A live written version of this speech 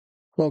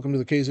Welcome to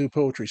the Kazoo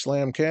Poetry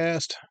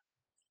Slamcast.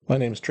 My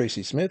name is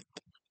Tracy Smith.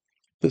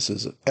 This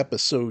is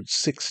episode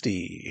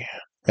 60,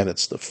 and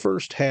it's the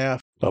first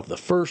half of the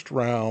first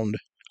round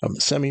of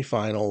the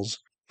semifinals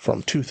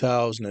from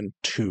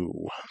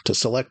 2002 to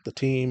select the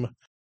team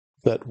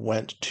that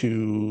went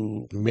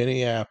to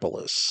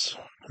Minneapolis,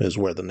 is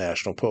where the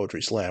National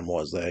Poetry Slam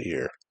was that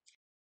year.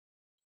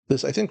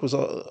 This, I think, was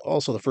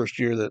also the first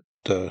year that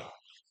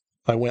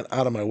I went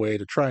out of my way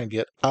to try and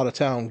get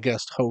out-of-town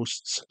guest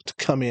hosts to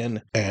come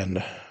in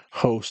and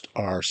host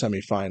our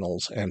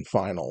semifinals and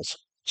finals.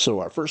 So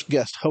our first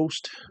guest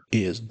host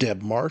is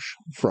DEB MARSH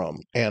from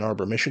Ann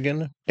Arbor,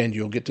 Michigan, and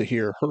you'll get to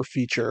hear her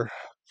feature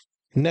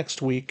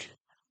next week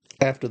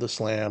after the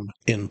slam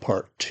in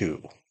part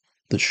 2.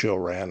 The show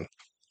ran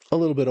a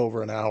little bit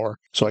over an hour,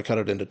 so I cut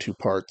it into 2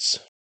 parts.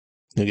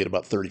 You'll get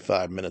about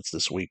 35 minutes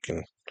this week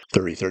and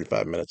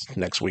 35 minutes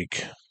next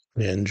week.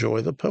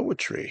 Enjoy the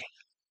poetry.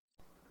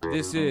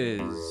 This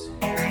is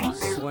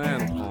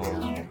Slam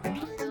Poem.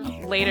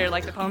 Later,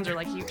 like the poems are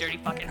like, you dirty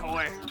fucking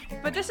whore.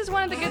 But this is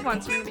one of the good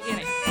ones from the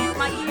beginning.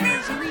 My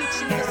ears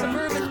reach into the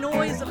suburban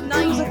noise of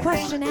night. It was a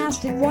question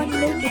asked in one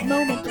naked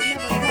moment that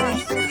never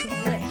crossed such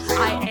lips.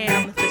 I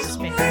am the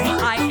smith.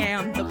 I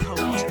am the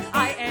poet.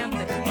 I am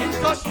the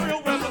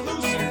Industrial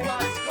Revolution.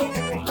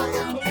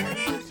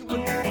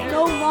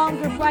 No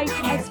longer bright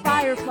as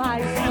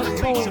fireflies, but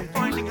Of bold.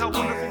 finding how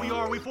wonderful we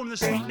are, we form the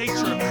sweet nature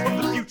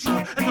of the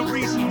future and the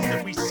reasons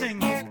that we sing.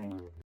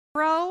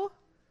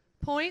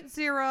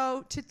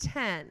 0.0 to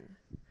 10.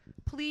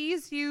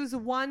 Please use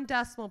 1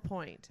 decimal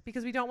point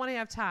because we don't want to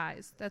have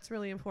ties. That's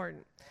really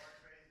important.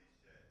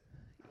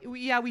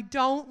 We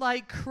don't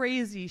like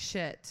crazy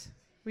shit.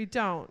 We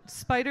don't.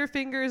 Spider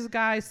Fingers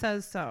guy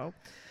says so.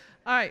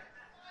 All right.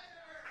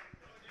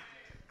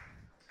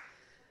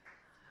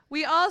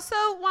 We also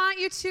want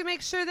you to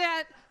make sure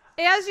that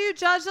as you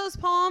judge those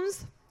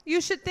poems, you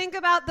should think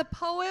about the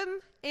poem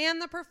and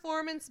the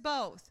performance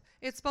both.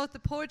 It's both the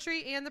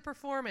poetry and the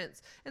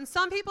performance. And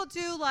some people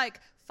do like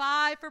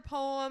 5 for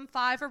poem,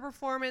 5 for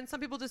performance. Some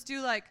people just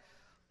do like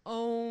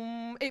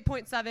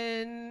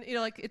 8.7,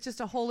 like it's just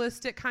a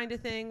holistic kind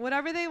of thing.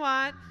 Whatever they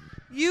want.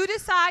 You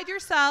decide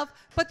yourself.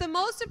 But the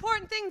most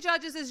important thing,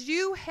 judges, is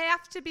you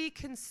have to be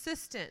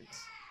consistent.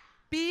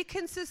 Be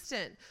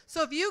consistent.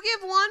 So if you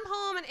give one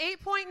poem an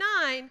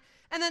 8.9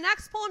 and the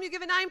next poem you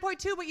give a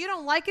 9.2 but you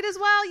don't like it as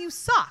well, you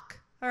suck.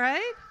 All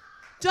right?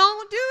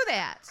 Don't do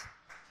that.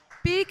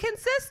 Be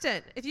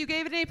consistent. If you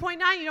gave it an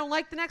 8.9, you don't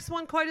like the next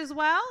one quite as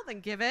well, then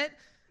give it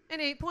an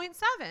 8.7.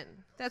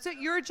 That's what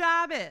your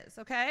job is,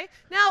 okay?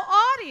 Now,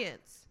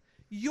 audience,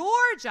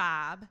 your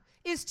job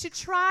is to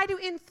try to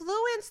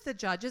influence the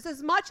judges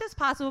as much as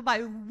possible by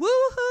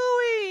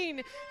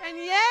woo-hooing and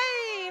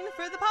yaying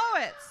for the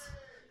poets.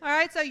 All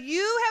right, so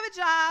you have a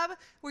job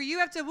where you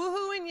have to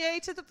woo-hoo and yay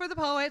for the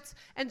poets,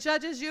 and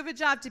judges, you have a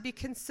job to be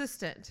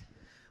consistent.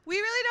 We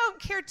really don't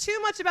care too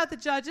much about the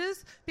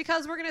judges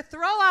because we're going to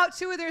throw out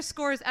 2 of their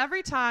scores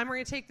every time. We're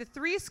going to take the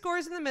 3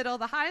 scores in the middle,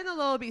 the high and the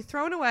low will be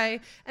thrown away,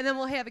 and then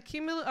we'll have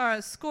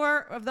a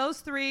score of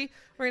those 3.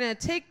 We're going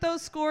to take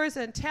those scores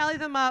and tally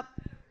them up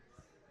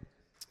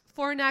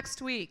for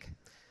next week.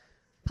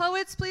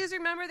 Poets, please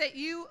remember that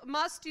you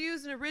must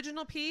use an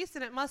original piece,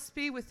 and it must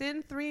be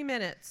within 3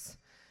 minutes.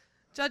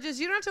 Judges,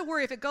 you don't have to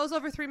worry. If it goes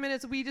over 3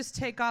 minutes, we just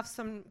take off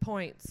some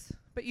points.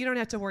 But you don't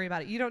have to worry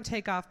about it. You don't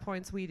take off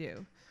points, we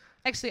do.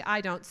 Actually, I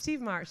don't. Steve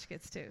Marsh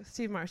gets to.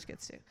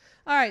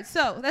 All right,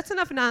 so that's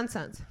enough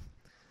nonsense.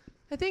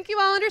 I think you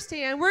all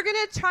understand. We're going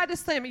to try to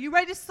slam. Are you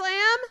ready to slam?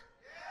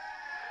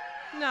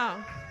 Yeah.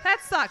 No,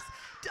 that sucks.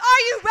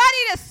 Are you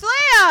ready to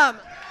slam?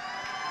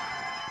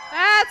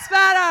 That's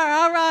better.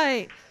 All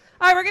right.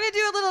 All right, we're going to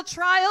do a little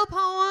trial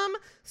poem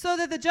so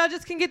that the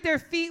judges can get their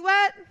feet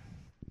wet.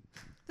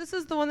 This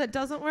is the one that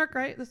doesn't work,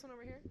 right? This one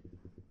over here?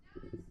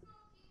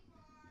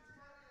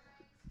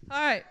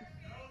 All right.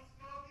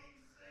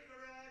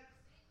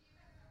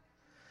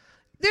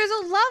 There's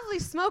a lovely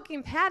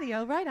smoking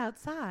patio right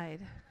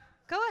outside.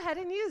 Go ahead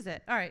and use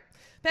it. All right,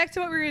 back to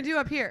what we're going to do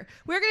up here.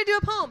 We're going to do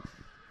a poem.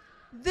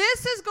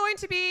 This is going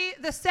to be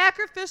the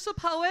sacrificial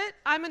poet.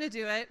 I'm going to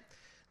do it.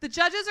 The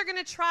judges are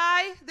going to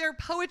try their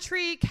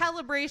poetry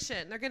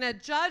calibration. They're going to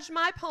judge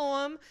my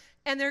poem,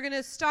 and they're going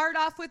to start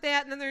off with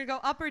that, and then they're going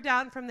to go up or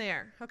down from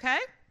there. Okay?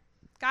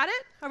 Got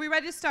it? Are we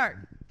ready to start?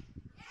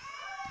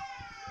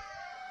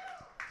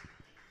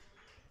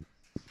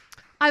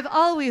 I've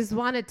always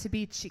wanted to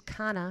be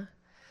Chicana,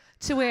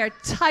 to wear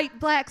tight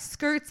black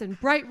skirts and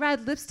bright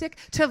red lipstick,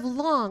 to have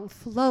long,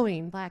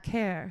 flowing black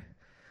hair.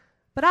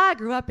 But I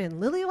grew up in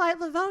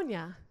lily-white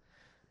Livonia,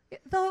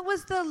 though it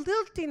was the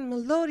lilting,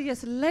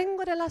 melodious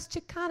lengua de las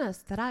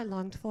Chicanas that I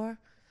longed for.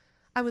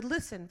 I would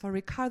listen for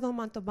Ricardo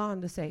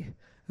Montalban to say,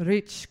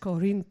 "Rich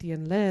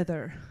Corinthian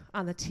leather,"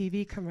 on the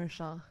TV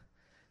commercial.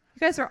 You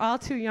guys are all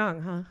too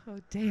young, huh? Oh,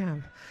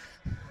 damn.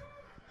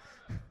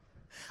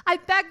 I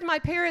begged my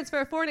parents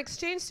for a foreign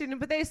exchange student,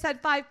 but they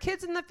said 5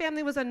 kids in the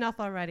family was enough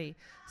already.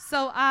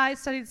 So I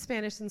studied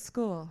Spanish in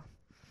school.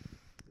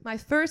 My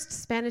first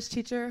Spanish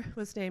teacher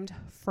was named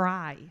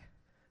Fry.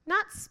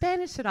 not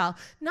Spanish at all,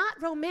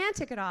 not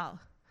romantic at all.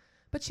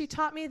 But she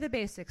taught me the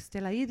basics de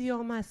la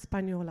idioma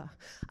española.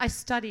 I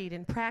studied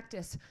and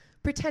practiced,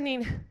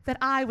 pretending that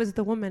I was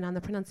the woman on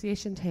the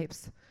pronunciation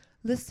tapes.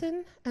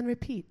 Listen and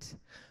repeat.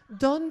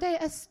 ¿Dónde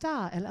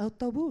está el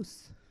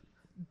autobús?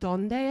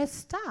 ¿Dónde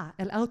está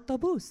el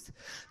autobús?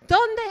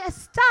 ¿Dónde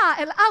está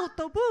el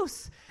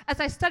autobús? As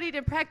I studied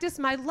and practiced,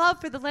 my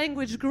love for the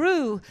language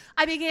grew.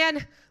 I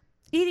began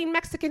eating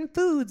Mexican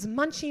foods,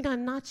 munching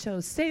on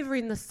nachos,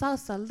 savoring the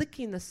salsa,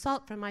 licking the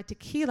salt from my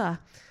tequila.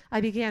 I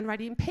began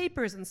writing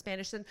papers in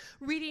Spanish and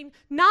reading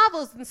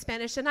novels in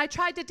Spanish, and I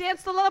tried to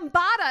dance the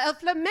lambada, el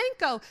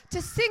flamenco,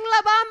 to sing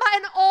La Bamba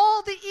and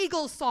all the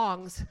Eagles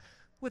songs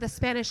with a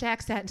Spanish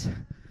accent.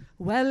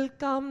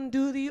 Welcome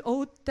to the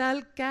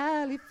Hotel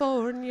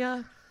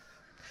California.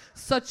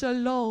 Such a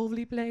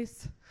lovely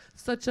place,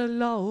 such a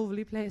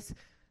lovely place.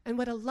 And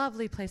what a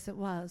lovely place it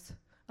was.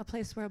 A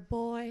place where a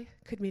boy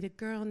could meet a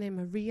girl named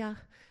Maria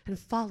and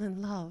fall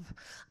in love.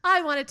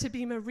 I wanted to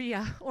be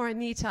Maria or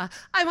Anita.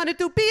 I wanted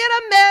to be in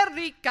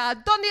America.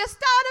 ¿Dónde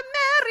está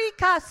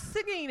America?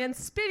 Singing and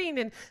spitting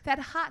in that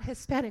hot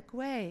Hispanic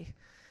way.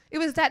 It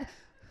was that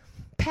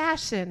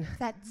passion,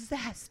 that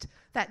zest,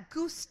 that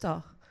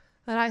gusto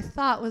that I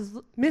thought was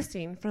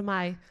missing from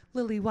my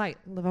lily white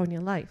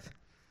Livonia life.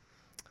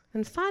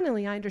 And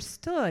finally, I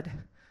understood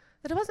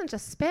that it wasn't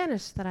just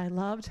Spanish that I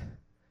loved.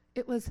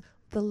 It was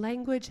the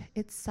language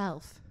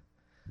itself.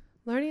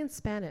 Learning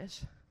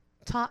Spanish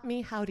taught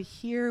me how to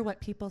hear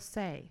what people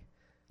say,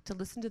 to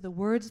listen to the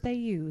words they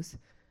use,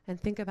 and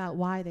think about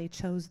why they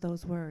chose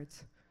those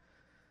words.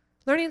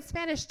 Learning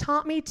Spanish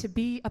taught me to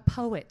be a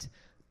poet,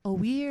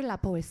 oír la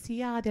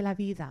poesía de la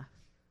vida,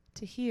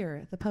 to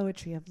hear the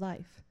poetry of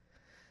life.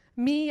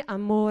 Mi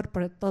amor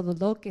por todo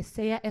lo que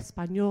sea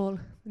español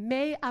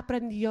me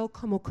aprendió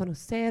cómo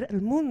conocer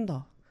el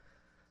mundo.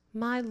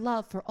 My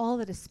love for all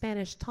that is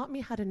Spanish taught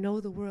me how to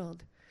know the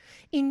world.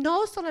 Y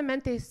no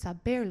solamente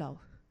saberlo,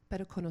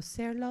 pero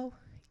conocerlo,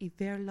 y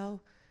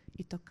verlo,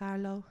 y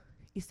tocarlo,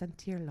 y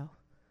sentirlo.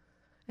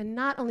 And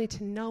not only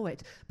to know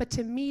it, but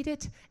to meet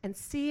it, and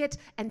see it,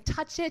 and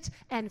touch it,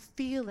 and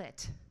feel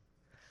it.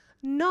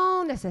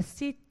 No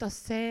necesito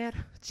ser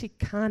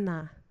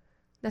chicana.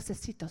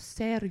 Necesito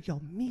ser yo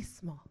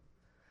mismo.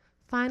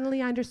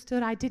 Finally, I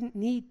understood I didn't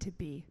need to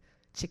be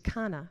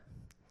Chicana.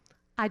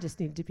 I just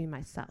needed to be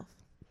myself.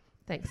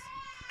 Thanks.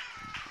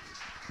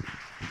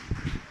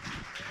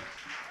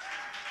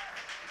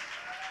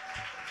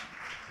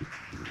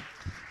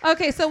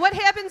 Okay, so what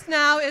happens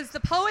now is the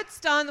poet's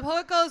done, the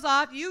poet goes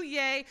off, you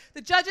yay.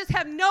 The judges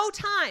have no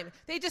time.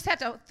 They just have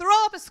to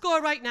throw up a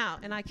score right now,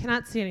 and I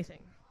cannot see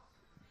anything.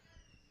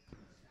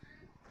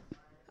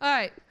 All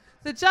right.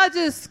 The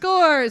judges'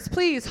 scores,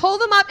 please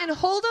hold them up and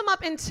hold them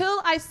up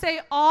until I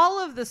say all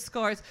of the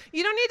scores.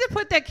 You don't need to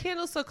put that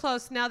candle so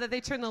close now that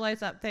they turn the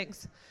lights up.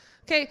 Thanks.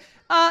 Okay,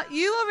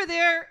 you over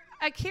there,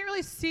 I can't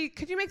really see.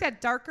 Could you make that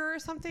darker or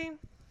something?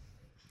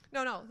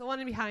 No, the one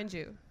in behind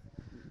you.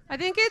 I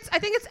think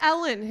it's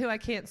Ellen who I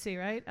can't see,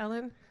 right?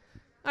 Ellen?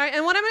 All right,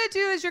 and what I'm going to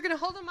do is you're going to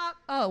hold them up.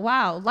 Oh,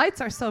 wow, lights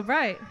are so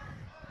bright.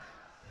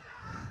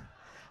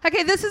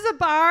 Okay, this is a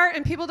bar,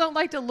 and people don't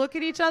like to look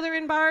at each other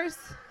in bars.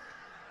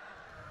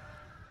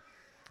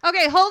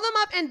 Okay, hold them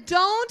up and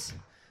don't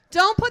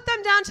put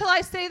them down till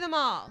I say them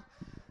all.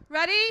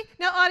 Ready?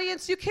 Now,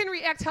 audience, you can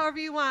react however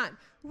you want.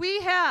 We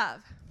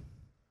have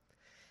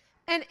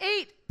an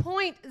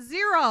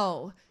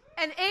 8.0,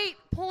 an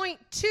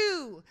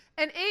 8.2,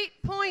 an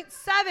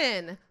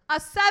 8.7, a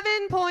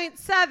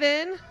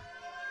 7.7.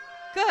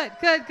 Good.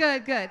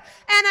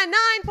 And a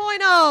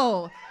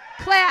 9.0.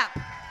 Clap.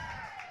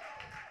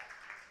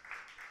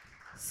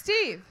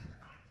 Steve.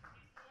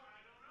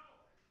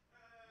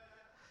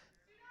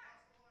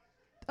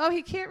 Oh,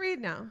 he can't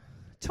read now.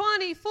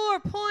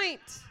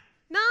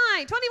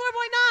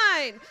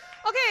 24.9.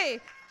 Okay.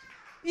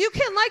 You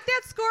can like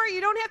that score. You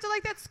don't have to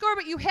like that score,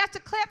 but you have to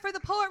clap for the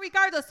poet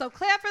regardless. So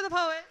clap for the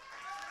poet.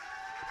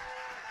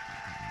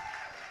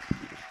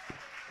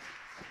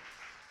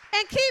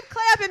 And keep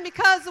clapping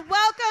because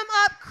welcome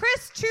up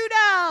Chris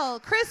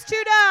Trudell. Chris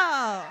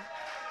Trudell.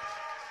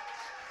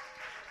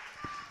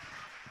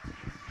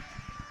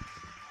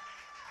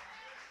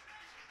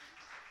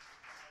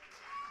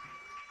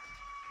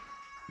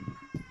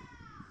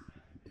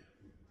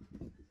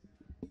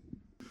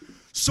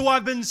 So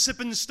I've been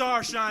sipping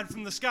starshine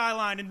from the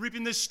skyline and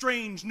reaping this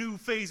strange new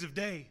phase of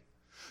day.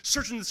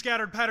 Searching the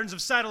scattered patterns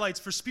of satellites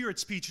for spirit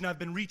speech, and I've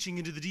been reaching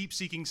into the deep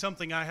seeking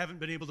something I haven't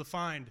been able to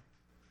find.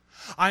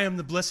 I am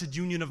the blessed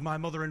union of my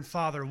mother and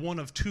father, one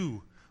of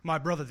two. My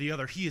brother, the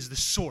other. He is the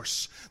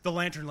source, the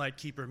lantern light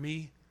keeper.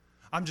 Me,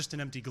 I'm just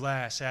an empty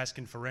glass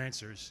asking for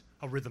answers,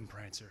 a rhythm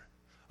prancer,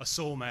 a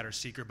soul matter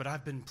seeker. But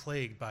I've been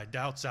plagued by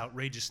doubts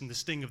outrageous and the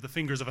sting of the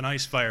fingers of an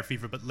ice fire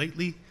fever. But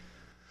lately,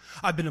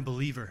 I've been a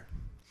believer.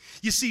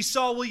 You see,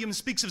 Saul Williams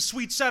speaks of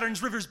sweet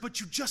Saturn's rivers, but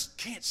you just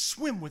can't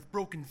swim with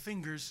broken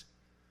fingers.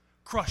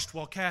 crushed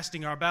while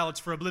casting our ballots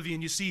for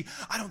oblivion. You see,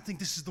 I don't think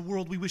this is the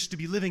world we wish to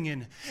be living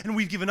in, and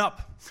we've given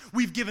up.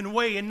 We've given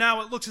way, and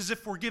now it looks as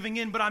if we're giving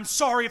in, but I'm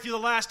sorry if you're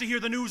the last to hear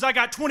the news. I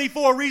got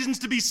 24 reasons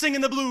to be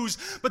singing the blues,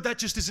 but that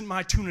just isn't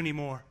my tune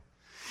anymore.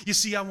 You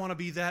see, I want to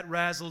be that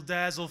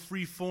razzle-dazzle,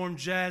 free-form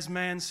jazz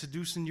man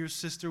seducing your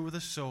sister with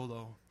a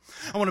solo.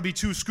 I want to be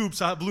 2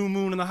 scoops of blue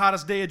moon on the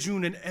hottest day of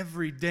June in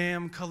every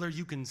damn color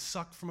you can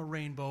suck from a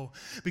rainbow,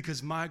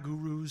 because my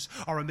gurus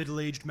are a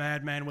middle-aged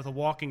madman with a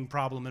walking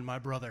problem and my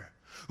brother,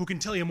 who can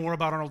tell you more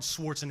about Arnold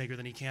Schwarzenegger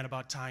than he can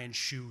about tying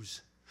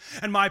shoes.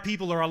 And my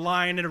people are a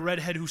lion and a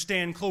redhead who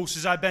stand close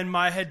as I bend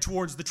my head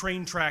towards the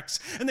train tracks,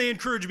 and they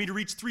encourage me to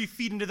reach 3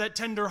 feet into that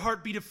tender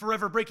heartbeat of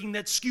forever breaking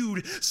that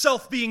skewed,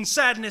 self-being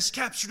sadness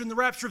captured in the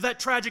rapture of that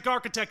tragic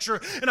architecture,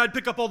 and I'd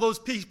pick up all those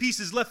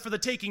pieces left for the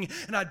taking,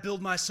 and I'd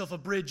build myself a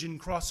bridge and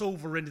cross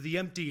over into the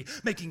empty,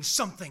 making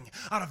something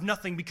out of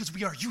nothing, because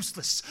we are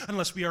useless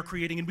unless we are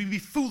creating, and we'd be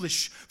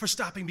foolish for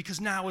stopping,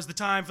 because now is the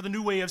time for the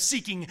new way of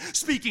seeking,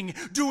 speaking,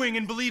 doing,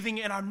 and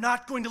believing, and I'm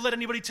not going to let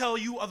anybody tell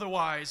you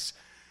otherwise.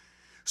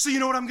 So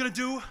you know what I'm going to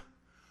do?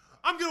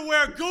 I'm going to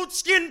wear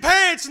goatskin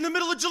pants in the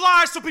middle of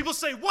July so people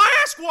say, why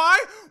ask why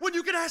when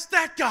you can ask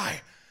that guy?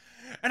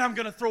 And I'm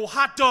going to throw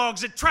hot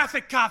dogs at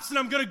traffic cops, and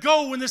I'm going to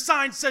go when the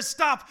sign says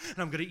stop, and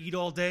I'm going to eat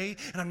all day,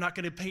 and I'm not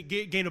going to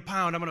gain a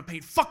pound. I'm going to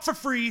paint fuck for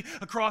free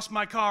across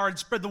my car and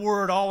spread the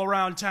word all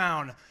around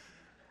town.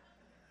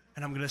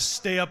 And I'm going to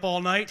stay up all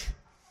night,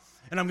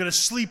 and I'm going to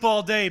sleep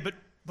all day, but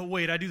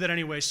wait, I do that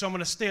anyway, so I'm going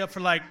to stay up for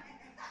like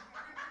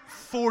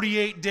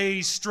 48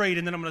 days straight,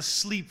 and then I'm going to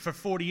sleep for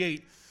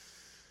 48.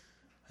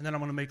 And then I'm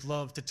going to make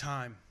love to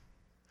time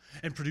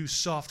and produce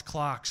soft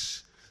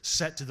clocks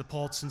set to the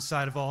pulse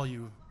inside of all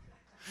you.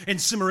 And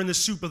simmer in the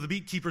soup of the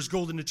beatkeeper's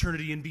golden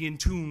eternity and be in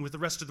tune with the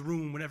rest of the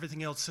room when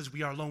everything else says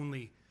we are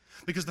lonely.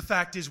 Because the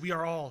fact is we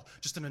are all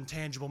just an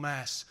intangible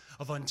mass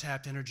of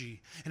untapped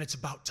energy, and it's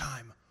about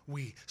time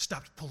we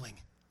stopped pulling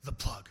the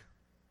plug.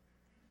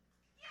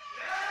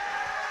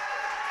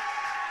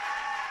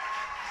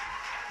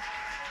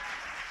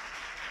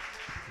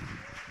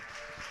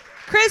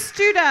 Chris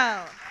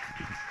Judell.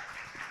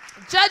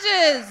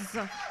 Judges,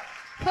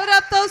 put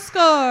up those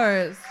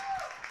scores.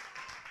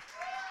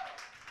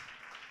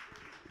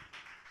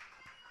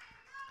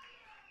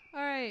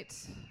 All right.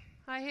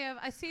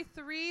 I see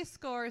 3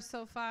 scores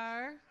so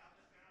far.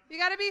 You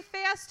got to be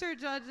faster,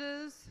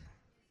 judges.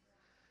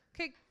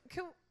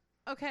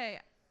 Okay.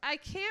 I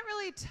can't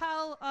really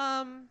tell,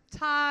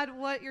 Todd,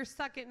 what your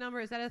second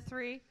number is. Is that a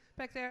 3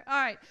 back there? All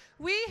right.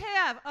 We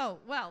have,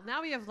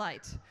 now we have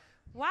light.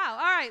 Wow.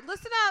 All right.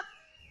 Listen up.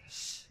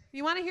 Shh.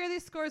 You want to hear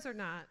these scores or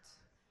not?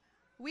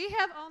 We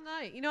have all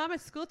night. You know, I'm a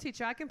school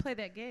teacher. I can play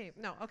that game.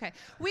 No, okay.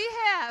 We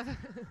have an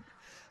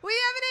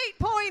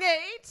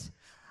 8.8.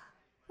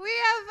 We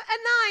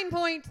have a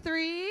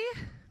 9.3.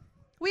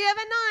 We have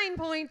a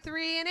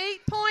 9.3, an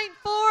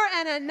 8.4,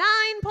 and a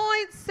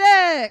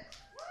 9.6.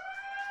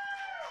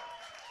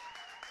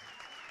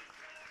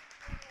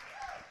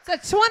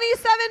 It's a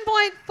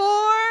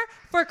 27.4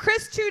 for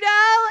Chris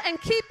Judell,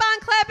 and keep on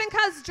clapping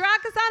because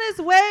Drac is on his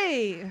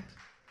way.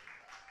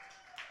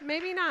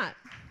 Maybe not.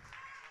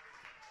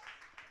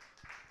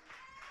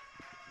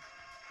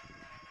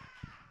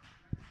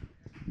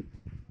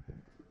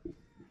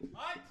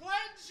 I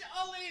pledge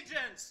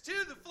allegiance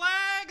to the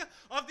flag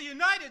of the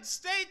United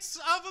States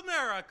of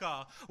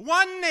America,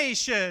 one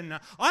nation,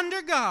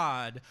 under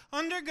God,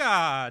 under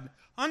God,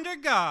 under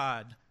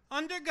God,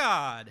 under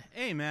God.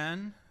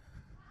 Amen.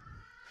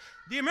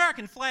 The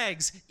American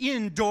flags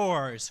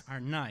indoors are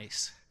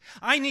nice.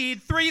 I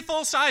need 3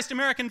 full-sized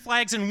American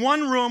flags in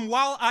one room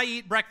while I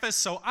eat breakfast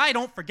so I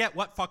don't forget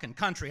what fucking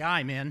country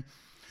I'm in.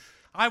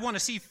 I want to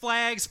see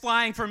flags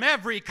flying from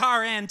every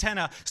car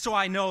antenna so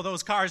I know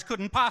those cars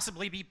couldn't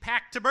possibly be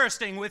packed to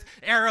bursting with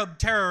Arab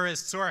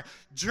terrorists or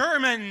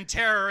German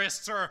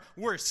terrorists or,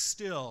 worse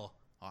still,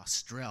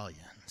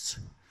 Australians.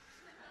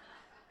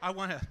 I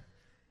want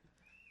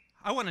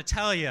to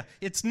tell you,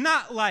 it's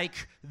not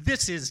like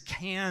this is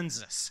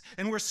Kansas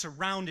and we're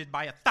surrounded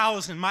by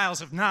 1,000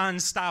 miles of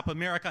nonstop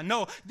America.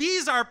 No,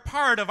 these are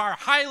part of our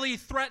highly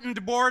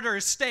threatened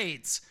border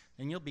states.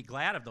 And you'll be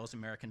glad of those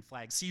American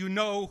flags so you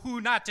know who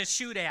not to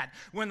shoot at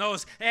when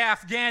those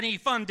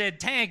Afghani-funded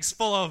tanks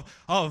full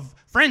of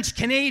French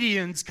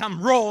Canadians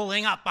come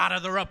rolling up out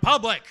of the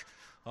Republic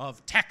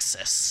of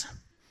Texas.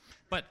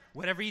 But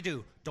whatever you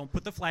do, don't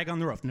put the flag on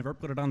the roof. Never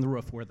put it on the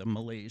roof where the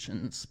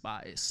Malaysian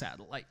spy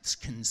satellites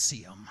can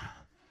see them.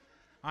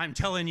 I'm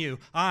telling you,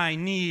 I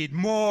need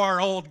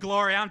more Old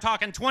Glory. I'm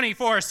talking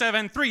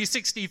 24/7,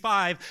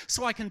 365,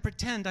 so I can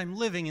pretend I'm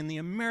living in the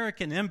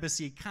American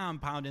Embassy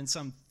compound in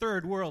some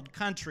third world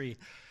country.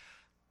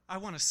 I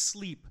want to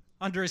sleep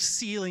under a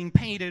ceiling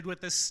painted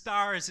with the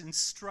stars and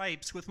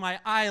stripes with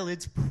my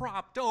eyelids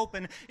propped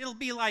open. It'll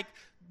be like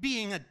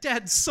being a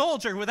dead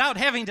soldier without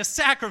having to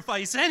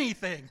sacrifice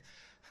anything.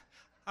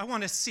 I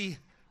want to see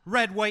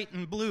red, white,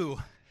 and blue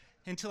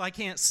until I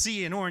can't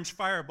see an orange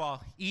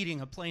fireball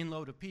eating a plane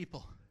load of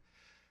people.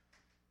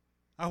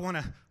 I want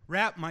to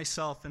wrap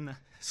myself in the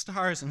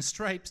stars and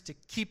stripes to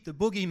keep the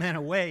boogeyman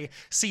away.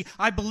 See,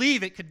 I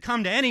believe it could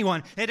come to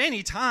anyone at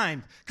any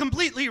time,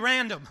 completely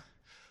random.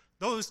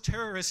 Those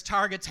terrorist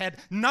targets had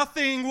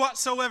nothing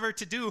whatsoever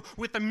to do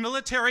with the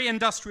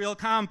military-industrial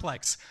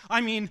complex.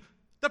 I mean,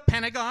 the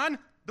Pentagon,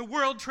 the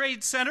World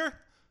Trade Center,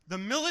 the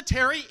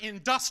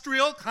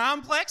military-industrial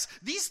complex.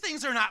 These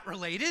things are not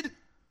related.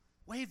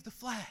 Wave the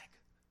flag.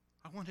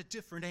 I want a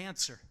different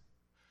answer.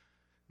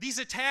 These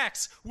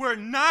attacks were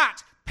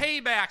not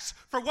paybacks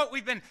for what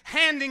we've been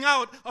handing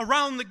out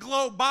around the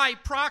globe by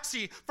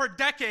proxy for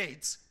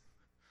decades.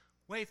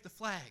 Wave the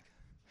flag.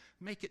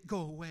 Make it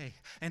go away,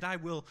 and I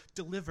will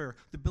deliver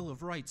the Bill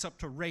of Rights up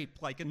to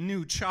rape like a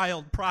new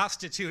child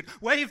prostitute.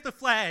 Wave the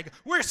flag.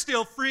 We're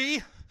still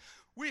free.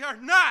 We are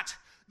not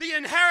the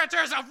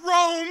inheritors of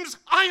Rome's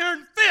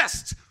iron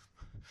fist.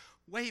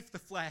 Wave the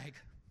flag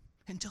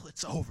until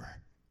it's over.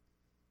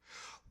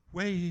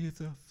 Wave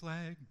the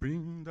flag,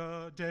 bring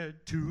the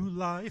dead to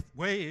life.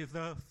 Wave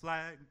the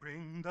flag,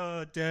 bring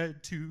the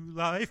dead to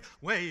life.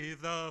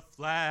 Wave the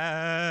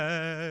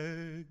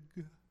flag.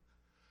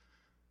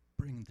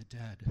 Bring the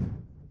dead.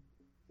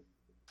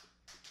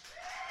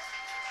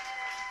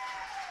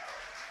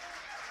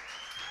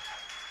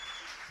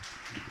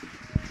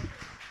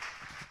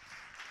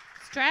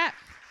 Strap.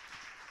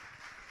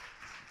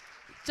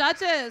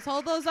 Judges,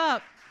 hold those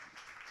up.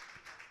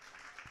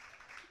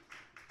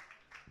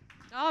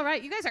 All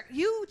right,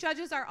 you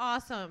judges are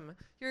awesome.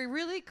 You're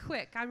really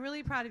quick. I'm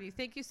really proud of you.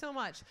 Thank you so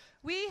much.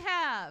 We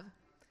have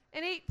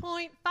an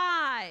 8.5,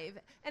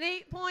 an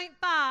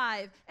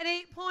 8.5, an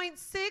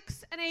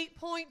 8.6, an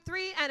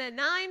 8.3, and a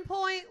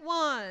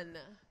 9.1.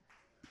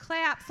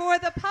 Clap for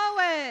the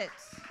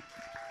poets.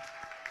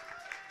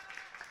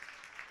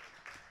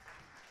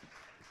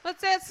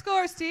 What's that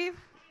score, Steve?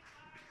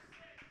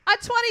 A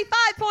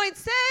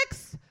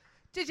 25.6.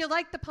 Did you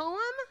like the poem?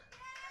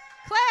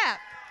 Clap.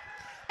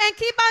 And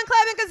keep on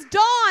clapping because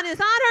Dawn is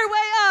on her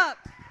way up.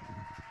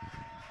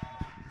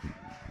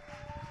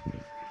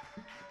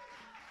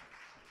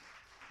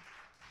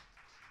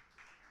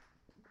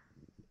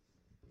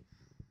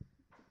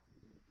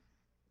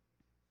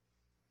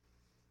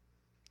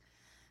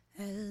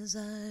 As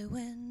I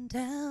went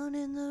down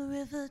in the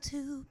river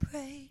to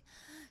pray,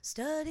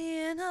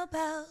 studying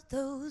about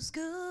those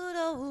good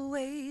old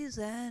ways,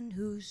 and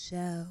who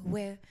shall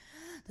wear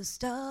the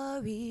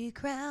starry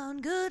crown,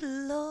 good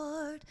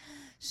Lord,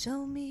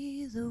 show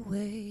me the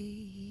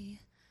way.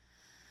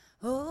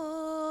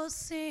 Oh,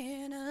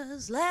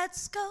 sinners,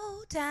 let's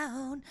go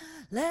down,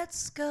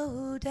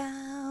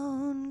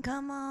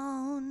 come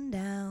on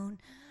down.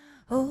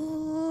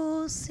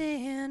 Oh,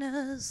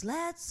 sinners,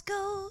 let's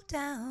go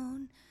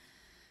down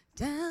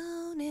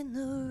in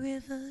the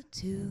river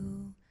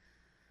to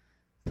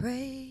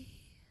pray.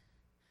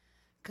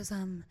 'Cause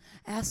I'm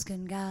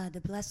asking God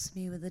to bless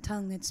me with a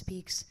tongue that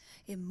speaks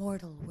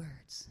immortal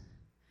words.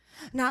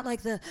 Not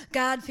like the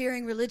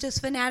God-fearing religious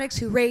fanatics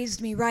who raised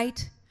me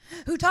right,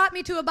 who taught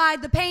me to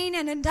abide the pain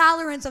and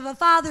intolerance of a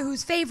father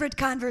whose favorite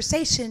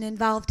conversation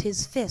involved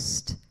his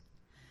fist.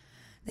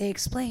 They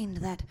explained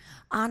that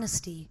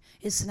honesty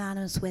is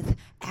synonymous with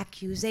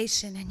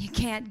accusation, and you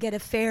can't get a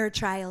fair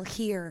trial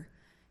here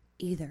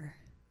either.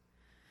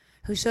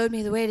 Who showed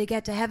me the way to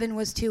get to heaven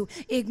was to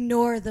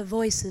ignore the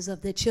voices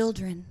of the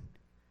children.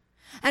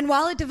 And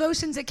while at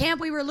devotions at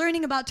camp we were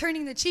learning about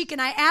turning the cheek,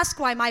 and I asked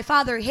why my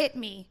father hit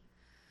me,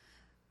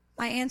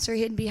 my answer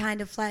hidden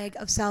behind a flag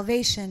of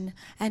salvation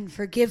and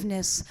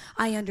forgiveness,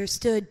 I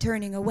understood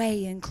turning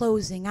away and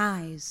closing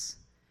eyes.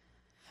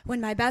 When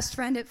my best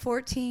friend at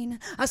 14,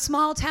 a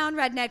small town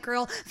redneck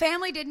girl,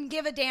 family didn't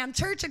give a damn,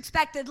 church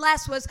expected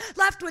less, was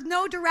left with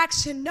no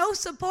direction, no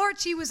support.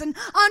 She was an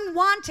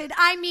unwanted,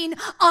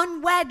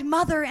 unwed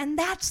mother, and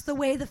that's the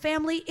way the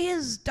family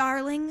is,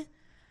 darling.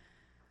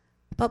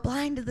 But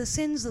blind to the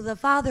sins of the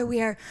father,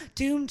 we are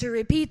doomed to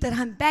repeat that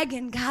I'm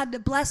begging God to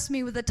bless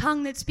me with a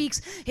tongue that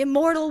speaks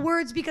immortal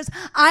words, because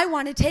I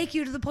want to take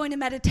you to the point of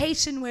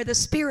meditation where the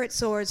spirit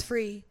soars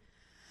free,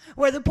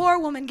 where the poor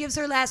woman gives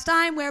her last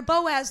dime, where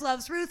Boaz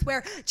loves Ruth,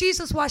 where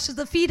Jesus washes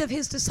the feet of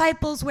his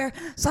disciples, where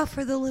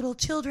suffer the little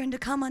children to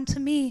come unto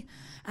me,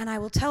 and I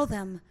will tell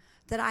them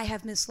that I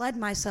have misled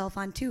myself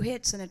on 2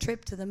 hits and a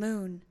trip to the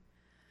moon.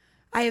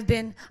 I have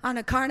been on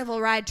a carnival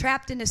ride,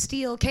 trapped in a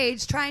steel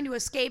cage, trying to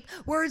escape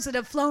words that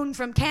have flown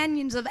from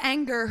canyons of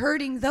anger,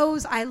 hurting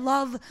those I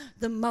love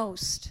the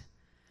most.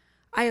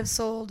 I have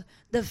sold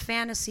the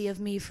fantasy of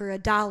me for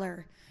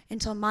 $1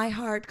 until my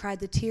heart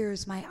cried the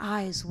tears my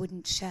eyes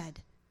wouldn't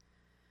shed.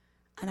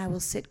 And I will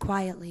sit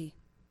quietly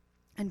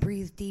and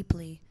breathe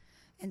deeply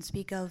and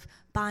speak of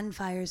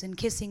bonfires and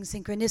kissing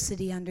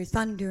synchronicity under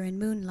thunder and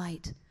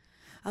moonlight,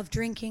 of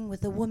drinking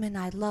with the woman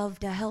I love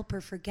to help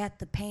her forget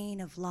the pain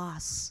of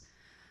loss,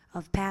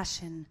 of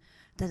passion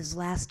that has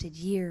lasted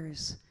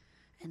years,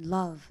 and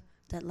love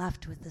that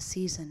left with the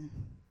season.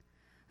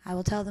 I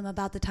will tell them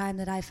about the time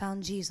that I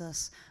found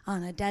Jesus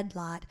on a dead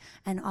lot,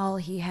 and all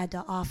he had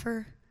to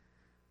offer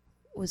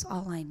was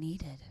all I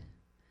needed.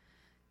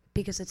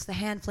 Because it's the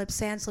hand flip,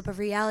 sand slip of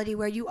reality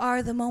where you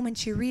are the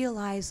moment you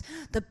realize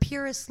the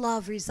purest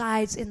love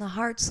resides in the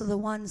hearts of the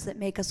ones that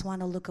make us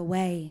want to look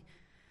away.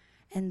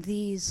 And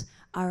these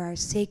are our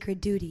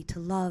sacred duty to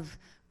love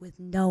with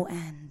no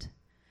end.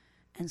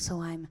 And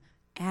so I'm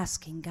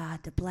asking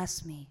God to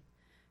bless me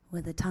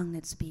with a tongue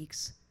that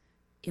speaks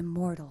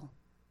immortal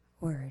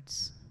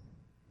words.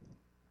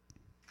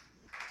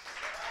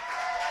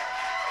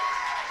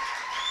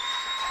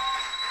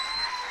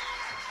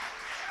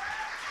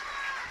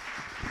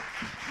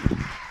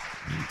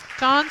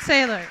 John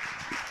Saylor.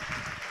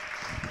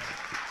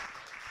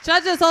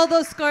 Judges, hold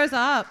those scores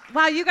up.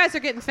 Wow, you guys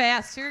are getting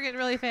fast. You're getting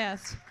really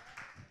fast.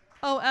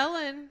 Oh,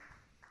 Ellen,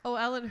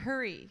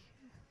 hurry.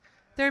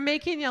 They're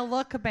making you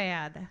look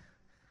bad.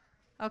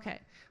 Okay.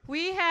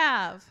 We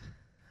have,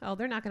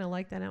 they're not going to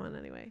like that one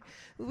anyway.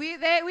 We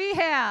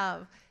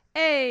have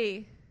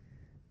a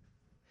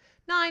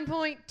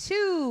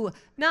 9.2,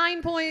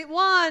 9.1,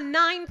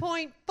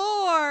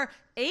 9.4,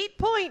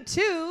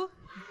 8.2,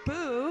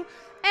 boo,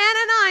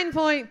 and a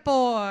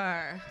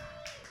 9.4.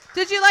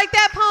 Did you like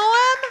that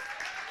poem?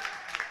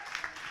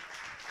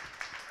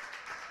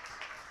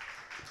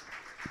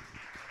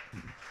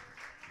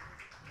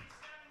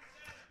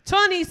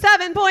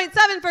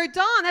 27.7 for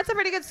Dawn. That's a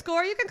pretty good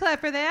score. You can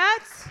clap for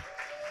that.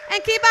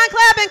 And keep on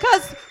clapping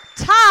because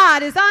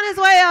Todd is on his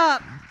way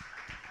up.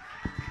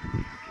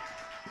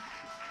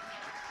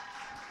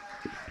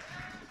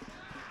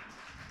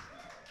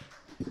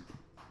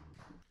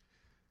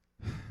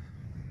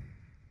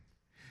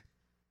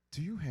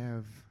 Do you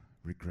have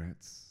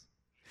regrets?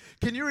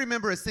 Can you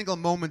remember a single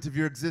moment of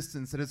your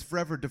existence that has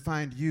forever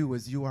defined you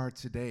as you are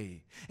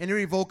today? An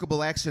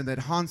irrevocable action that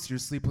haunts your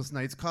sleepless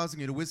nights,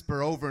 causing you to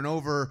whisper over and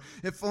over,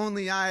 if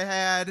only I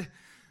had,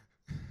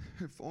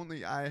 if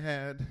only I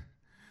had.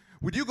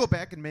 Would you go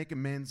back and make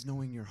amends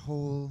knowing your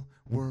whole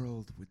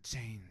world would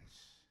change?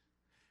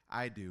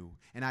 I do,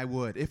 and I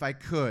would, if I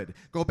could,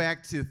 go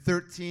back to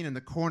 13 in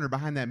the corner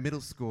behind that middle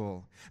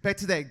school. Back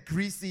to that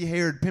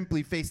greasy-haired,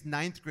 pimply-faced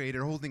ninth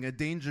grader holding a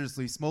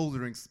dangerously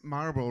smoldering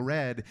Marlboro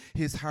Red,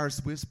 his harsh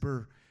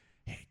whisper,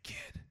 "Hey,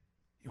 kid,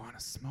 you want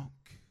to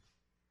smoke?"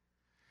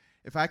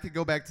 If I could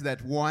go back to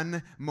that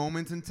one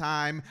moment in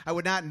time, I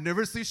would not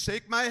nervously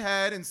shake my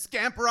head and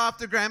scamper off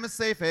to Grandma's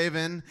safe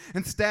haven.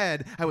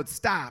 Instead, I would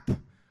stop,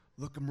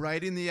 look him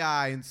right in the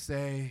eye, and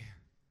say,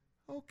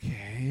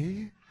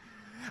 "Okay."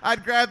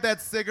 I'd grab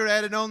that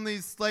cigarette in only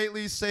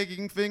slightly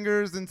shaking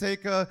fingers and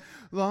take a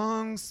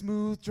long,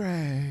 smooth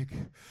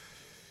drag.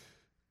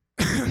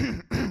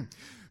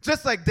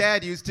 Just like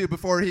Dad used to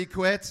before he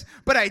quit.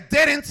 But I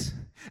didn't.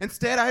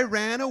 Instead, I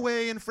ran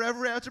away and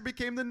forever after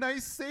became the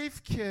nice,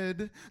 safe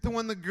kid. The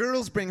one the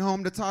girls bring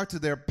home to talk to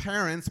their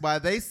parents while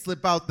they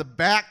slip out the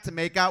back to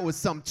make out with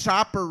some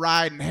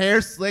chopper-riding,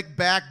 hair-slick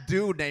back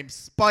dude named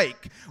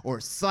Spike or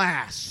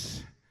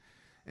Slash.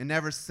 And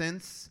ever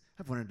since,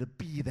 I've wanted to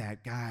be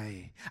that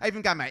guy. I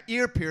even got my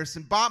ear pierced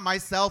and bought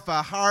myself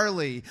a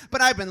Harley. But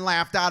I've been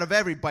laughed out of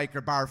every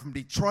biker bar from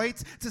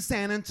Detroit to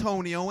San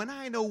Antonio, and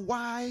I know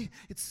why.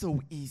 It's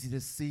so easy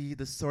to see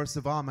the source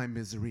of all my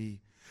misery.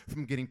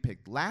 From getting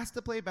picked last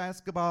to play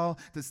basketball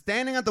to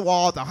standing at the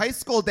wall at the high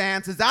school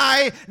dances,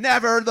 I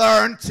never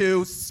learned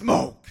to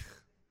smoke.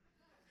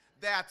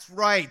 That's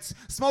right.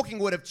 Smoking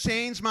would have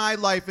changed my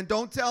life, and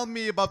don't tell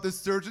me about the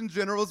Surgeon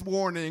General's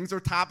warnings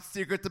or top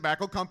secret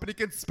tobacco company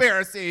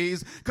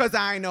conspiracies, because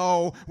I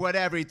know what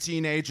every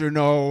teenager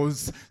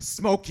knows.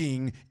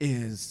 Smoking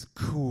is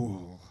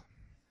cool.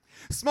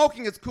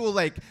 Smoking is cool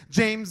like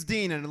James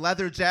Dean in a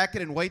leather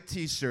jacket and white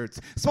t-shirts.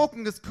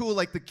 Smoking is cool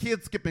like the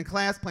kids skipping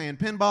class playing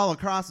pinball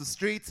across the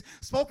streets.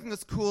 Smoking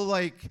is cool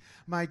like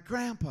my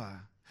grandpa.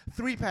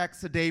 3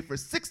 packs a day for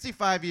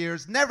 65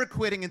 years, never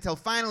quitting until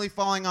finally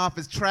falling off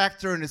his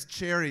tractor and his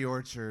cherry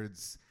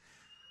orchards.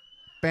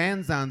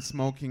 Bans on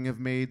smoking have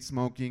made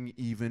smoking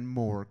even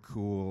more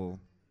cool.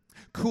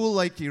 Cool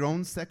like your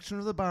own section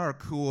of the bar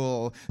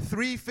cool.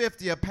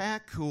 $3.50 a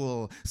pack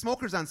cool.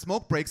 Smokers on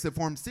smoke breaks that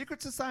form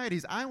secret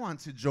societies I want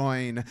to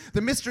join.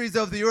 The mysteries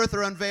of the earth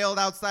are unveiled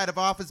outside of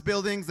office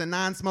buildings and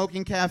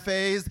non-smoking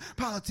cafes.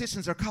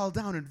 Politicians are called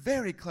down in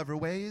very clever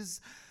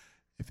ways.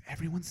 If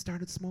everyone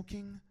started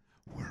smoking,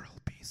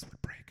 world peace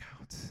would break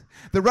out.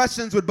 The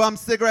Russians would bum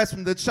cigarettes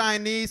from the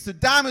Chinese.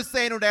 Saddam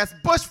Hussein would ask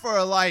Bush for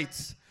a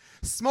light.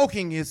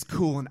 Smoking is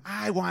cool, and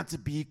I want to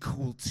be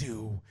cool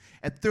too.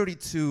 At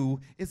 32,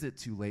 is it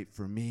too late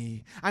for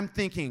me? I'm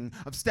thinking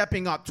of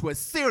stepping up to a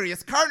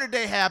serious Carter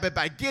Day habit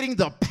by getting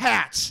the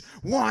patch.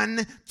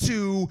 1,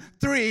 2,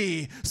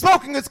 3.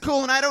 Smoking is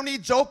cool, and I don't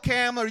need Joe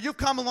Camel or You've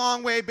Come a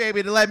Long Way,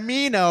 Baby, to let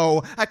me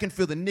know I can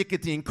feel the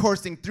nicotine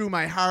coursing through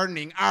my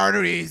hardening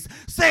arteries.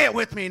 Say it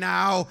with me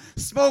now.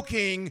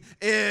 Smoking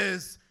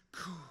is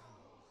cool.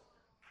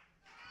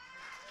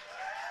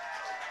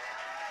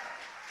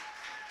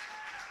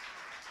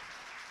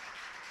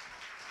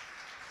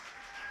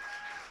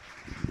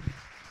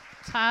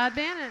 Todd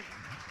Bannon.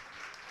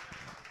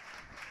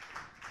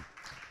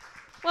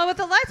 Well, with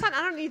the lights on,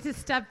 I don't need to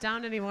step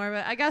down anymore,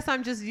 but I guess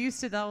I'm just used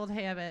to the old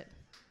habit.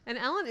 And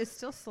Ellen is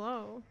still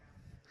slow.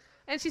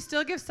 And she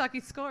still gives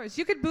sucky scores.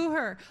 You could boo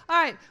her. All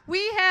right,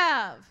 we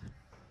have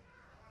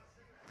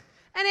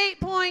an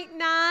 8.9,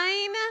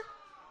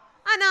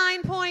 a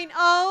 9.0,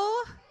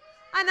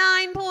 a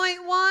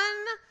 9.1,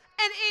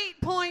 an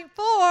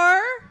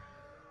 8.4.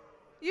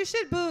 You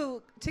should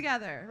boo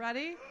together.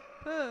 Ready?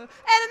 Boo. And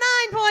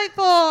a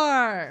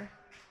 9.4.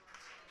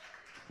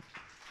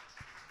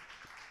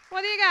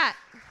 What do you got?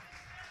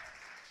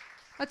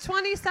 A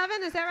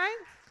 27, is that right?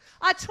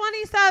 A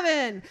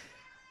 27.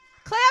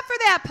 Clap for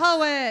that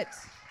poet.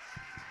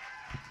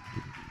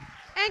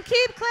 And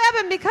keep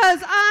clapping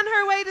because on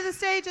her way to the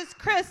stage is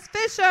Chris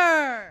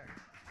Fisher.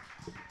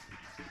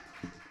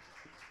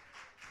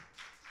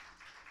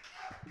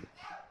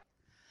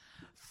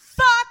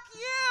 Fuck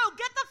you!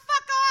 Get the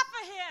fuck off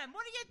of him!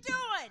 What are you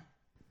doing?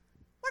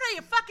 What are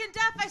you, fucking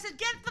deaf? I said,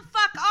 get the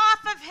fuck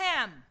off of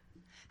him!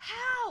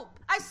 Help!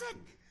 I said,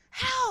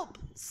 help!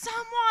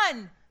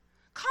 Someone!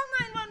 Call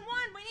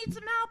 911. We need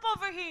some help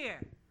over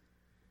here.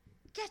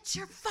 Get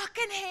your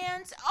fucking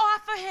hands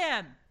off of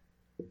him.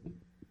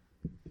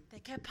 They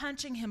kept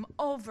punching him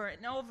over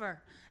and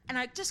over, and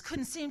I just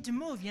couldn't seem to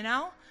move, you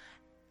know?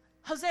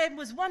 Jose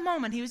was one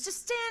moment, he was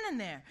just standing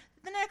there.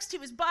 The next,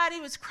 his body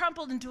was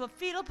crumpled into a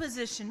fetal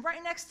position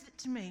right next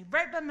to me,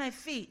 right by my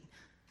feet.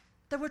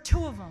 There were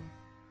two of them.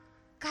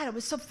 God, it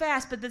was so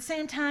fast, but at the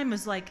same time, it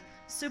was like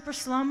super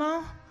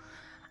slow-mo.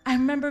 I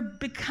remember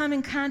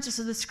becoming conscious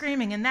of the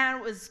screaming, and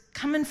that was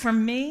coming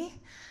from me,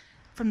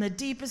 from the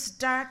deepest,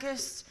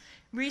 darkest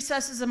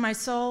recesses of my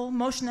soul,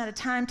 motion at a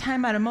time,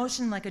 time out of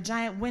motion, like a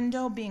giant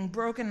window being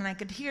broken, and I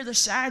could hear the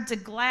shards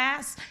of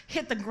glass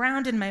hit the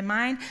ground in my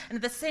mind, and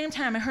at the same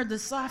time, I heard the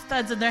soft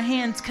thuds of their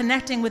hands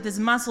connecting with his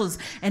muscles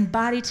and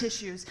body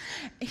tissues.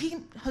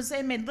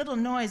 Jose made little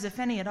noise, if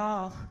any at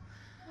all.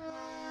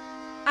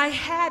 I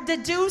had to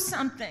do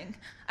something.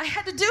 I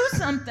had to do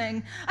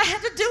something. I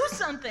had to do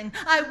something.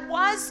 I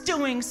was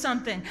doing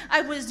something.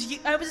 I was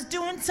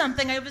doing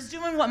something. I was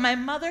doing what my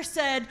mother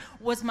said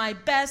was my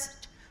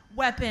best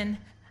weapon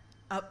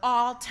of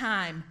all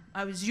time.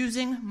 I was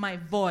using my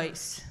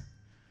voice.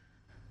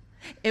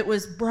 It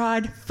was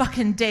broad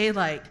fucking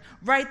daylight.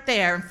 Right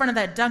there in front of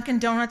that Dunkin'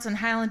 Donuts on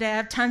Highland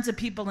Ave, tons of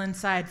people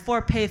inside,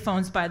 4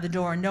 payphones by the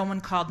door, no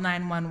one called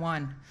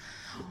 911.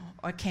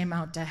 Or came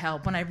out to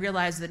help. When I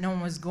realized that no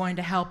one was going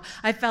to help,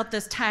 I felt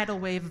this tidal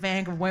wave of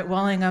anger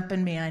welling up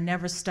in me, and I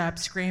never stopped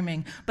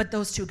screaming. But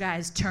those two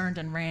guys turned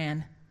and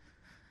ran.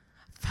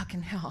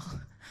 Fucking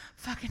hell.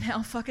 Fucking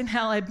hell, fucking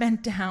hell. I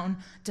bent down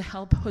to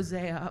help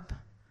Jose up.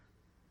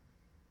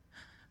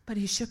 But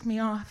he shook me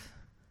off,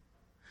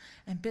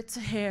 and bits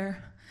of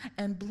hair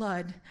and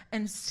blood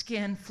and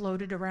skin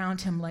floated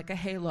around him like a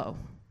halo.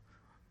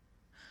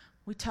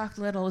 We talked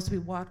little as we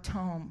walked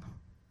home.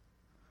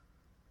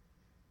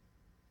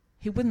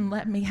 He wouldn't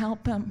let me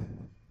help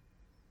him.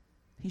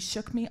 He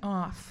shook me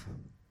off.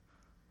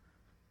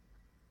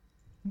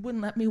 He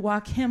wouldn't let me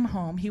walk him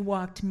home. He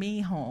walked me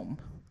home.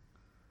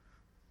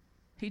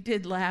 He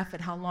did laugh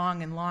at how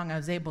long and long I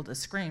was able to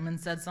scream and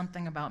said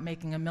something about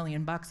making $1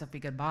 million if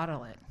he could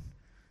bottle it.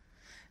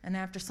 And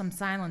after some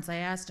silence, I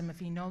asked him if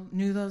he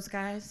knew those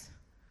guys.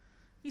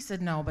 He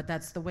said no, but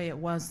that's the way it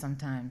was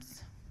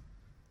sometimes.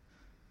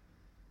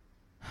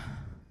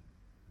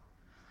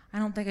 I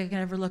don't think I can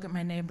ever look at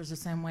my neighbors the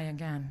same way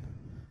again.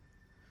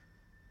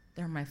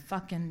 They're my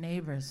fucking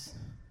neighbors.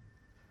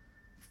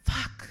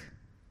 Fuck.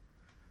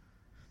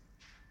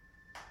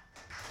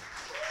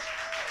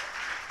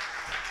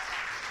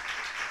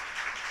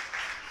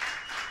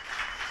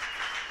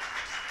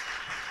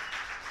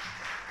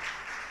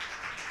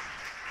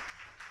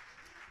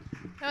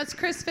 Now it's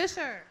Chris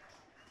Fisher.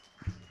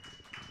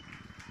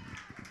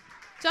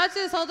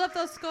 Judges, hold up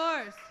those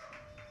scores.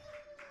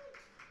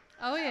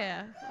 Oh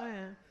yeah, oh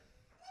yeah.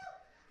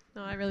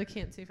 No, I really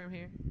can't see from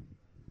here.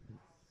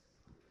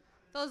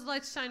 Those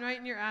lights shine right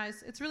in your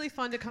eyes. It's really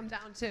fun to come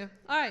down to.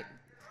 All right.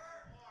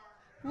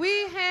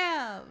 We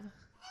have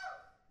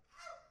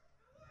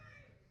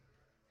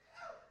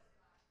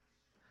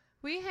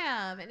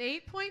an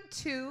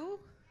 8.2,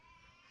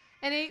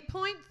 an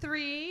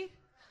 8.3,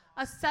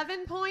 a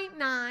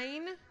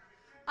 7.9,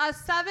 a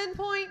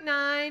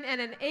 7.9, and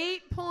an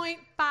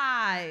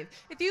 8.5.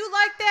 If you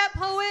like that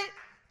poet,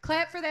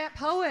 clap for that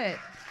poet.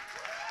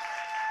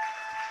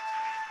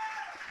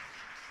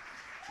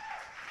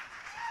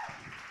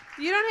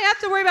 You don't have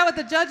to worry about what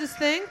the judges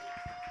think.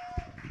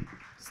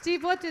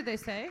 Steve, what did they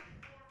say?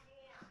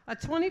 A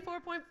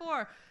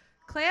 24.4.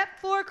 Clap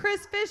for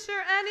Chris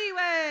Fisher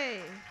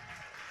anyway.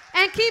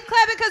 And keep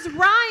clapping because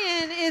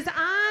Ryan is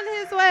on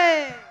his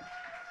way.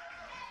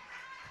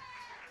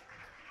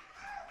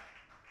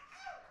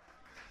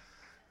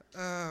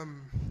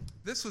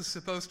 This was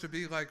supposed to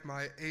be like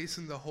my ace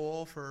in the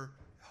hole for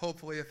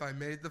hopefully if I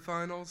made the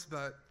finals,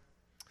 but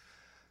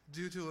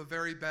due to a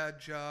very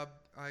bad job,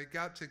 I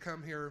got to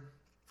come here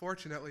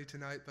fortunately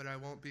tonight, but I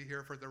won't be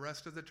here for the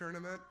rest of the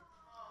tournament.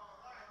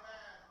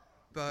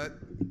 But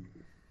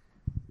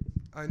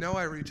I know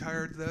I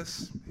retired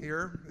this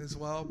here as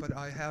well, but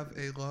I have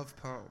a love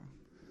poem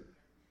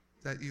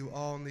that you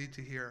all need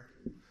to hear.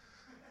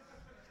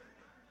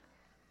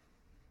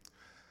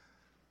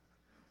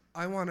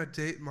 I want to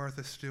date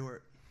Martha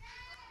Stewart.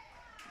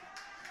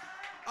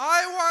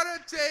 I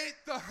want to date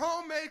the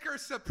homemaker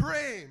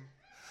supreme.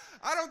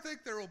 I don't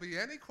think there will be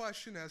any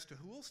question as to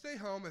who will stay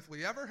home if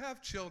we ever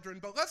have children,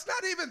 but let's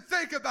not even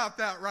think about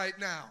that right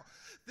now.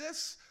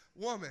 This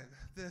woman,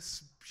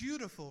 this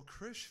beautiful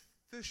Chris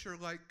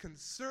Fisher-like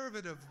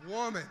conservative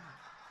woman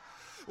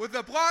with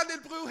the blonde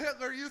and blue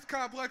Hitler youth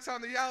complex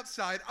on the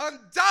outside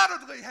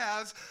undoubtedly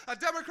has a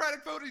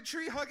Democratic voting,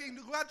 tree-hugging,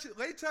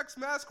 latex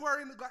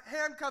mask-wearing,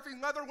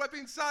 handcuffing,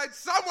 leather-whipping side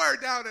somewhere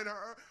down in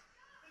her.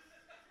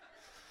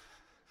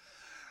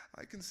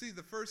 I can see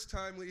the first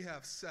time we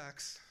have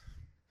sex,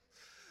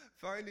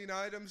 finding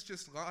items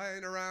just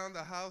lying around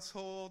the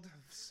household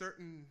of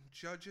certain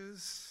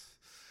judges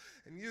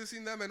and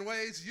using them in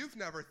ways you've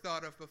never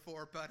thought of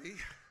before, buddy.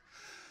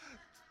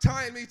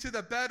 Tying me to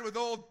the bed with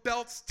old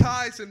belts,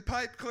 ties, and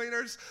pipe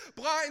cleaners,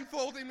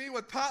 blindfolding me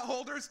with pot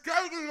holders,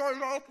 gagging my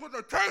mouth with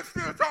the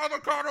tastiest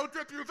avocado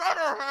dip you've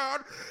ever had,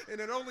 and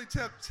it only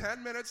took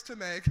 10 minutes to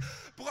make,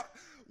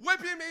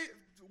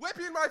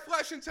 whipping my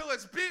flesh until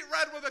it's beet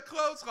red with a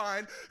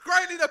clothesline,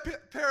 grinding a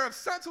pair of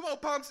sensible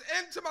pumps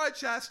into my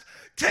chest,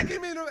 kicking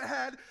me in the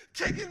head,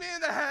 kicking me in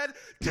the head,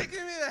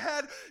 kicking me in the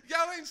head,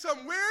 yelling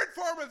some weird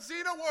form of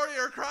Xena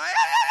warrior cry,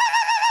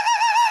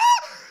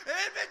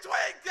 in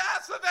between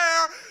gasps of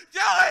air,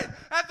 yelling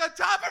at the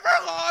top of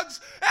her lungs,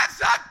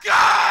 "It's a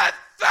good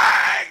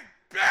thing,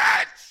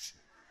 bitch!"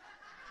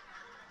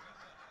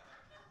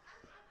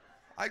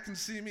 I can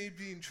see me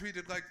being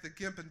treated like the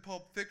gimp in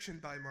Pulp Fiction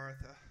by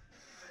Martha.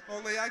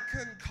 Only I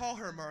couldn't call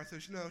her Martha.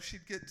 No,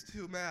 she'd get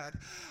too mad.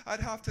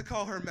 I'd have to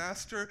call her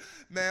Master,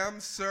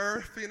 Ma'am,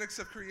 Sir, Phoenix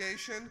of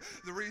Creation,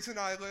 the reason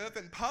I live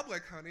in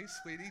public, honey,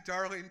 sweetie,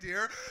 darling,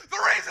 dear,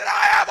 the reason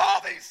I have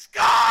all these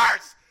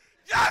scars!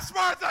 Yes,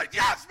 Martha!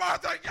 Yes,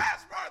 Martha!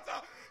 Yes,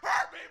 Martha!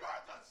 Hurt me,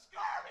 Martha!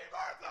 Scar me,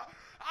 Martha!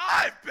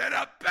 I've been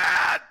a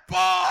bad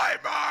boy,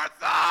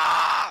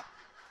 Martha!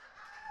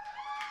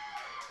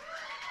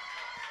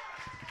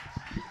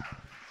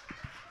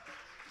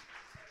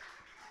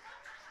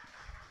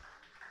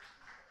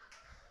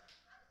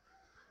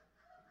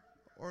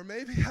 Or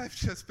maybe I've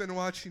just been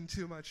watching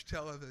too much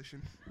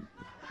television.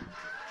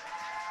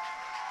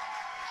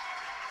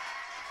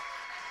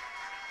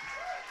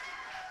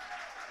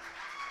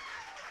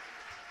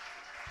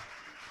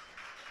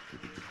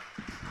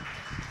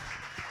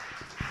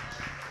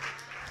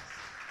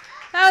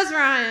 That was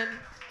Ryan.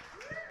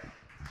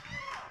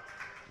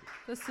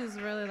 This is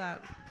really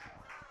loud.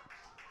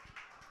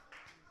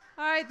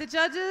 All right, the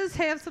judges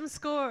have some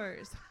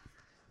scores.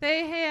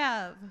 They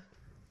have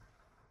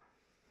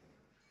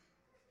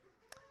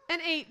an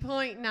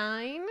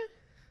 8.9,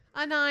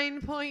 a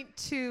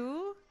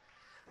 9.2,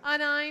 a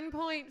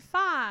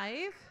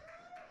 9.5,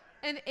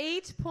 an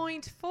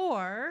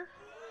 8.4.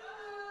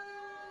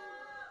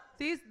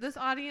 This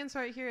audience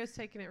right here is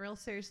taking it real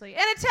seriously.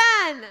 And a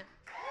 10.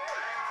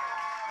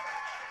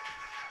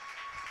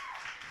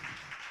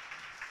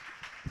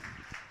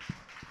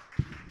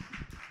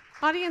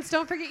 Audience,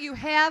 don't forget you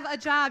have a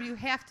job. You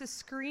have to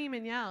scream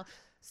and yell.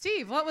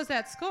 Steve, what was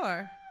that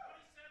score?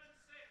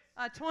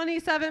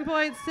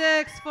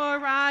 27.6 for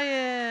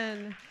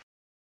Ryan.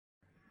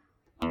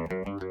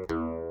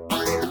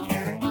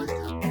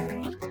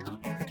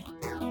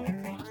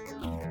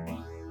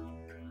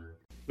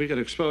 We could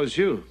expose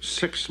you.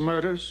 6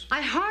 murders.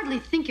 I hardly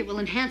think it will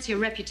enhance your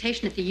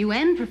reputation at the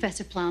UN,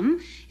 Professor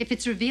Plum, if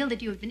it's revealed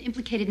that you have been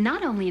implicated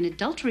not only in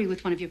adultery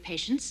with one of your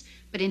patients,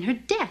 but in her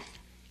death.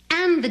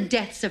 And the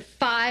deaths of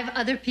 5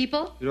 other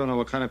people? You don't know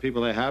what kind of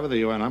people they have at the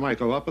UN. I might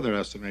go up in their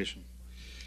estimation.